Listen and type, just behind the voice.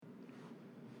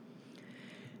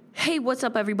Hey, what's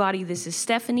up, everybody? This is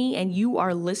Stephanie, and you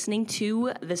are listening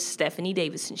to The Stephanie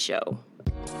Davison Show.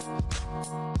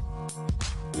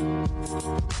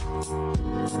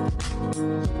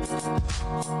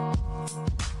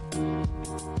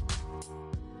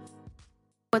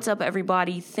 What's up,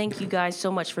 everybody? Thank you guys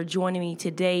so much for joining me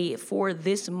today for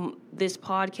this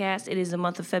podcast. It is the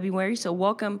month of February, so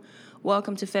welcome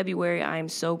to February. I am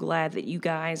so glad that you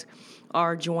guys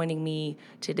are joining me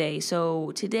today.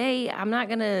 So today, I'm not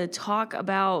going to talk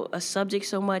about a subject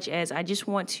so much as I just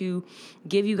want to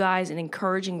give you guys an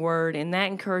encouraging word, and that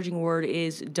encouraging word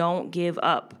is don't give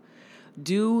up.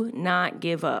 Do not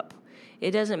give up.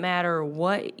 It doesn't matter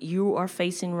what you are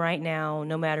facing right now,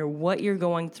 no matter what you're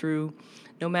going through,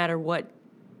 no matter what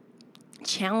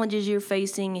challenges you're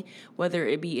facing, whether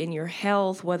it be in your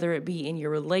health, whether it be in your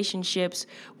relationships,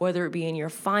 whether it be in your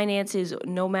finances,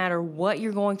 no matter what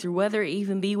you're going through, whether it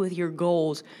even be with your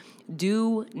goals,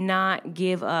 do not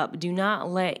give up. Do not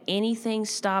let anything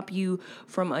stop you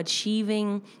from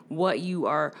achieving what you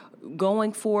are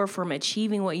going for, from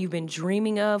achieving what you've been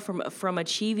dreaming of, from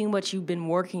achieving what you've been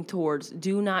working towards.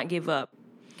 Do not give up.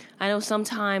 I know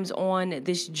sometimes on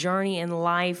this journey in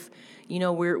life,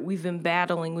 we've been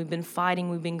battling, we've been fighting,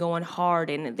 we've been going hard,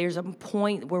 and there's a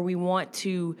point where we want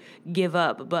to give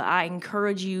up. But I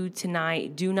encourage you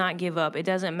tonight, do not give up. It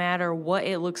doesn't matter what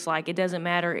it looks like. It doesn't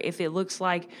matter if it looks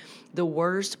like the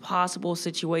worst possible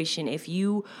situation. If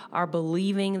you are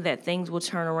believing that things will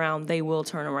turn around, they will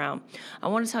turn around. I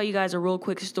want to tell you guys a real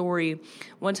quick story.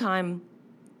 One time,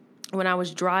 when I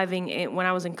was driving, when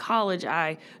I was in college,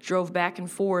 I drove back and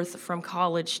forth from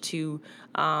college to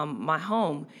my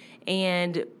home,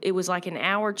 and it was like an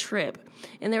hour trip.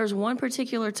 And there was one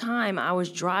particular time I was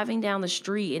driving down the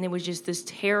street, and it was just this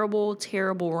terrible,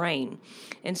 terrible rain.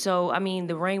 And so,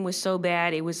 the rain was so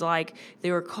bad, it was like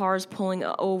there were cars pulling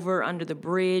over under the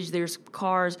bridge. There's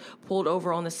cars pulled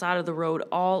over on the side of the road.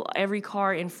 Every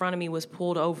car in front of me was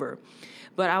pulled over.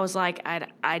 But I was like,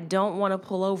 I don't want to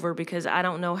pull over because I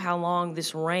don't know how long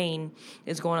this rain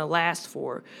is going to last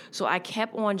for. So I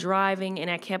kept on driving and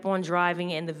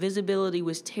the visibility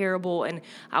was terrible. And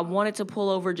I wanted to pull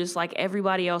over just like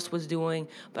everybody else was doing.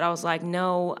 But I was like,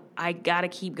 no, I got to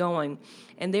keep going.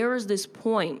 And there was this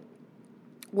point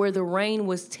where the rain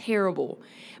was terrible,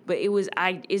 but it was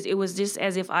just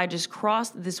as if I just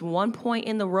crossed this one point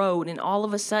in the road, and all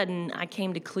of a sudden I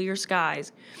came to clear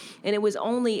skies. And it was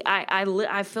only I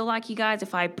feel like, you guys,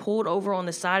 if I pulled over on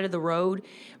the side of the road,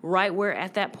 right where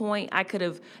at that point I could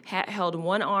have held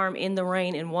one arm in the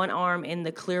rain and one arm in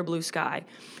the clear blue sky.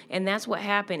 And that's what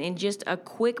happened in just a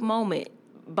quick moment.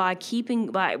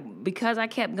 Because I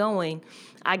kept going,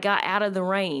 I got out of the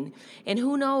rain. And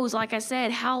who knows, like I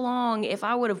said, how long, if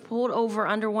I would have pulled over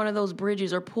under one of those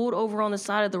bridges or pulled over on the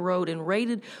side of the road and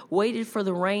waited for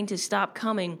the rain to stop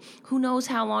coming, who knows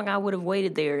how long I would have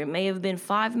waited there. It may have been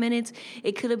 5 minutes.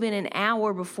 It could have been an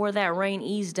hour before that rain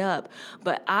eased up.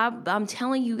 But I'm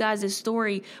telling you guys this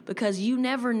story because you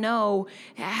never know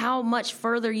how much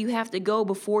further you have to go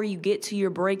before you get to your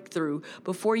breakthrough,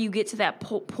 before you get to that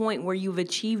point where you've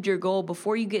achieved your goal,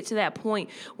 before you get to that point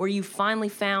where you finally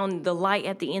found the light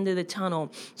at the end of the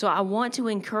tunnel. So I want to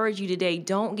encourage you today,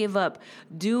 don't give up.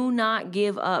 Do not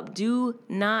give up. Do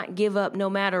not give up no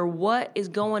matter what is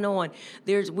going on.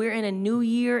 We're in a new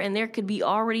year, and there could be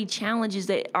already challenges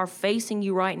that are facing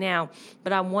you right now.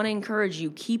 But I want to encourage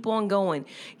you, keep on going.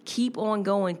 Keep on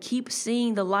going. Keep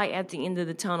seeing the light at the end of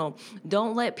the tunnel.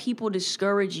 Don't let people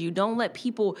discourage you. Don't let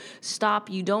people stop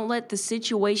you. Don't let the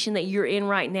situation that you're in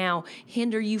right now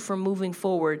hinder you from moving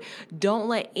forward. Don't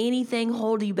let anything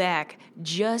hold you back.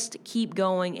 Just keep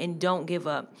going and don't give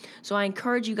up. So I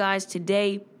encourage you guys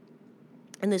today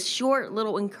in this short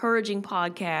little encouraging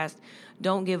podcast,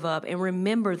 don't give up. And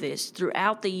remember this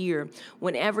throughout the year,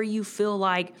 whenever you feel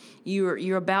like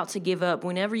you're about to give up,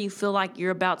 whenever you feel like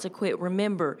you're about to quit,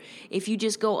 remember, if you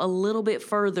just go a little bit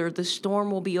further, the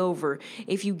storm will be over.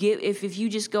 If you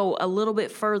just go a little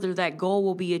bit further, that goal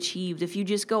will be achieved. If you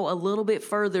just go a little bit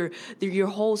further, your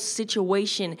whole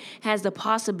situation has the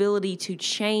possibility to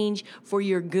change for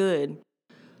your good.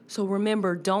 So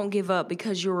remember, don't give up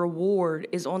because your reward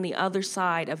is on the other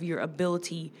side of your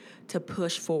ability to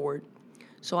push forward.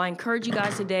 So I encourage you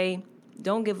guys today,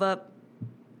 don't give up.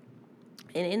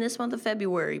 And in this month of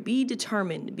February, be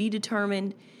determined. Be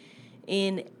determined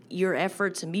in your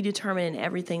efforts and be determined in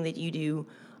everything that you do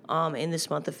in this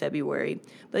month of February.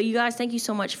 But you guys, thank you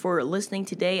so much for listening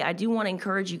today. I do want to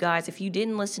encourage you guys, if you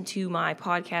didn't listen to my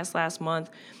podcast last month,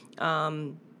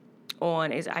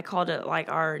 on is I called it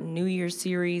like our New Year's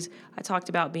series. I talked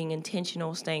about being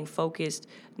intentional, staying focused,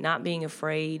 not being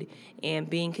afraid, and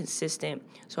being consistent.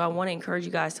 So I want to encourage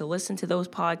you guys to listen to those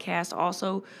podcasts.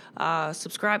 Also,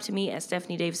 subscribe to me at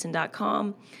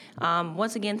stephaniedavison.com.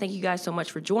 Once again, thank you guys so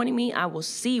much for joining me. I will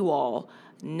see you all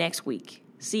next week.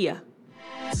 See ya.